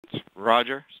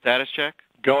Roger. Status check.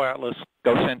 Go Atlas.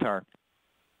 Go Centaur.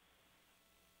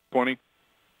 20.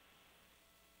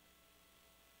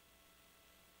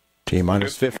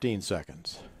 T-minus 15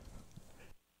 seconds.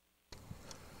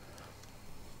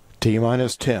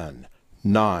 T-minus 10,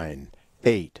 9,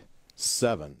 8,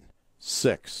 7,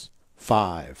 6,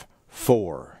 5,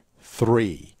 4,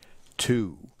 3,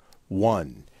 2,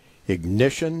 1.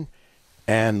 Ignition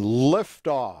and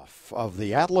liftoff of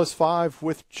the Atlas V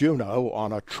with Juno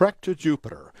on a trek to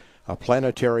Jupiter, a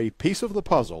planetary piece of the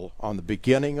puzzle on the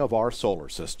beginning of our solar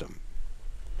system.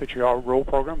 PTR roll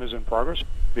program is in progress.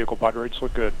 Vehicle body rates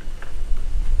look good.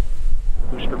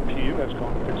 Booster PU has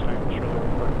gone to fixed angle, show the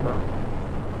confirmed.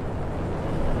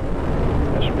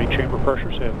 SRB chamber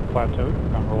pressures have plateaued.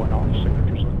 I'm rolling off.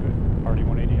 Signatures look good.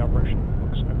 RD-180 operation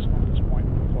looks excellent at this point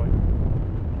in the flight.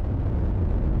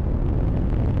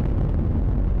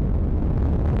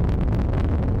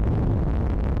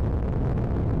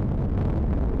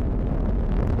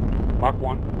 Mach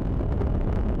 1.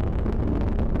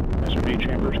 SRB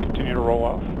chambers continue to roll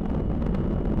off.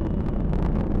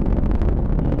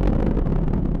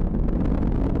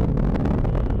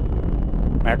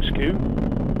 Max Q.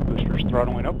 Boosters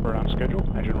throttling up, right on schedule.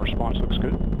 Engine response looks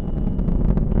good.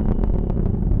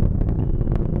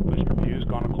 Booster Pu's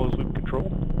gone to closed loop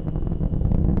control.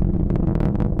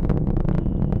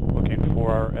 Looking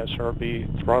for our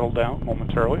SRB throttle down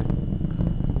momentarily.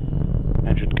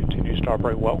 Engine continues to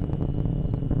operate well.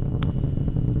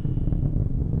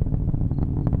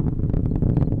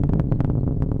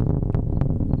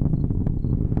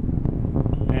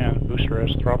 And booster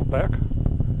has throttled back.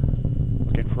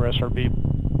 Looking for SRB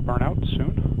burnout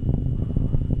soon.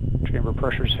 Chamber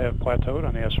pressures have plateaued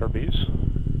on the SRBs.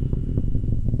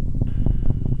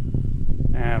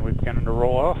 And we're beginning to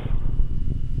roll off.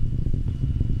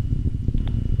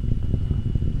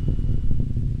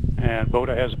 And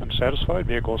BOTA has been satisfied.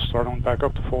 Vehicle is throttling back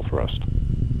up to full thrust.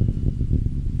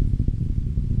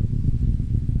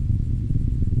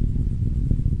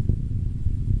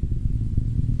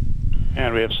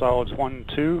 And we have solids 1,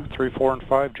 2, 3, 4, and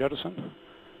 5 jettisoned.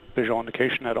 Visual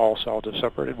indication that all solids have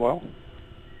separated well.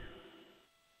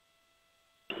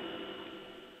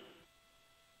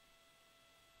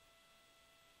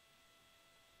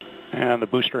 And the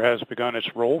booster has begun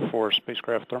its roll for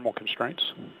spacecraft thermal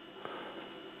constraints.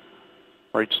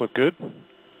 Rates look good.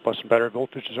 Bus and battery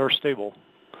voltages are stable.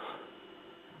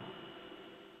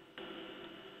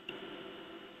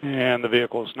 And the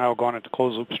vehicle has now gone into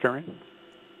closed loop steering.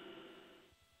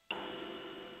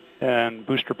 And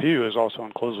booster PU is also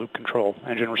in closed loop control.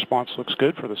 Engine response looks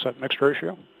good for the set mixed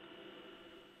ratio.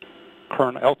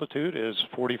 Current altitude is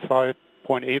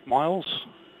 45.8 miles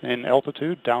in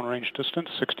altitude. Downrange distance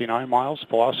 69 miles.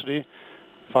 Velocity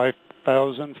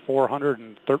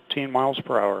 5,413 miles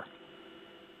per hour.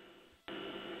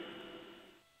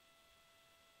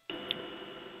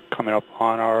 Coming up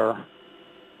on our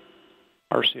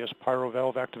RCS pyro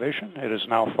valve activation. It is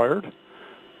now fired.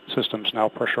 System's now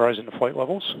pressurizing to flight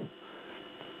levels.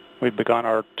 We've begun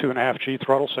our 2.5G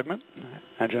throttle segment.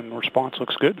 Engine response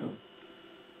looks good.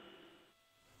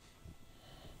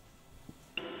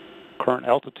 Current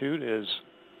altitude is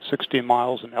 60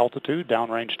 miles in altitude.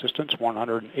 Downrange distance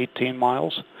 118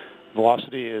 miles.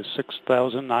 Velocity is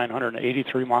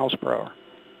 6,983 miles per hour.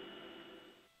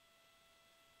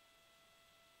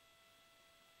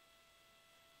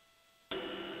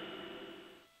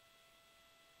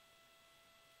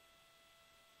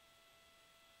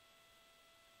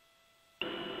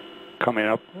 Coming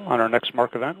up on our next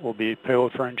mark event will be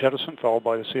payload fairing jettison, followed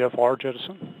by the CFR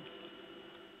jettison.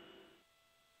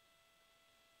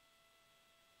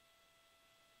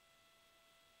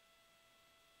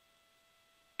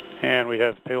 And we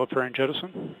have payload fairing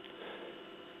jettison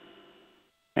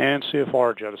and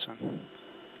CFR jettison.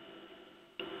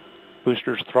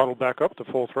 Boosters throttle back up to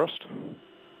full thrust.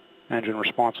 Engine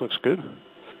response looks good.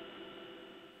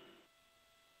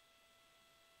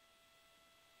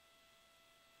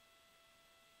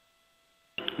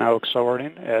 Now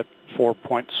accelerating at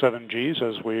 4.7 Gs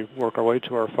as we work our way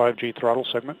to our 5G throttle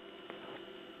segment.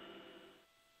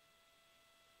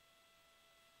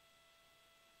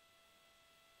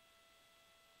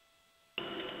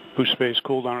 Boost phase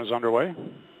cooldown is underway.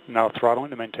 Now throttling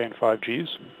to maintain 5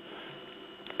 Gs.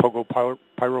 Pogo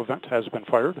pyro vent has been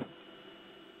fired.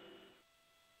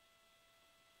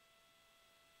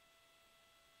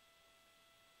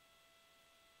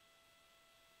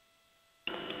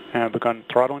 And begun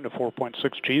throttling to 4.6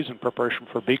 Gs in preparation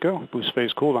for BECO. Boost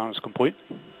phase cooldown is complete.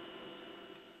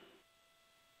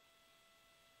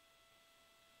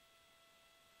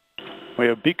 We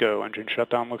have BECO. Engine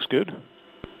shutdown looks good.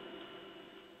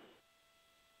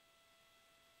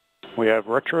 We have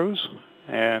retros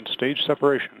and stage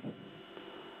separation.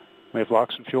 We have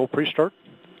LOX and fuel pre-start.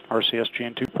 RCS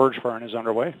GN2 purge firing is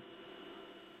underway.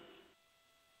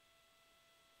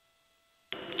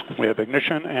 We have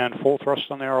ignition and full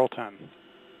thrust on the RL-10.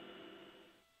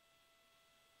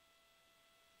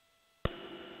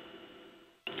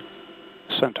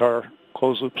 Centaur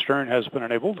closed loop steering has been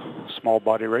enabled. Small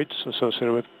body rates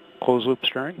associated with closed loop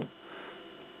steering.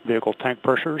 Vehicle tank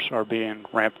pressures are being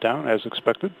ramped down as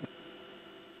expected.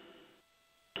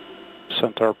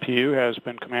 Centaur PU has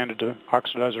been commanded to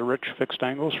oxidizer-rich fixed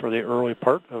angles for the early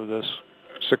part of this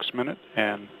 6-minute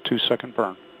and 2-second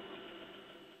burn.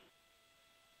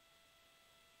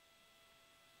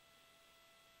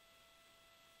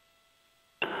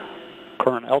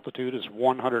 Current altitude is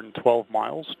 112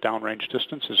 miles. Downrange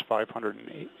distance is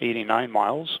 589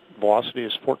 miles. Velocity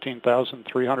is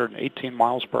 14,318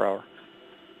 miles per hour.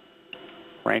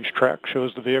 Range track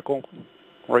shows the vehicle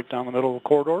right down the middle of the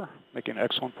corridor, making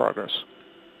excellent progress.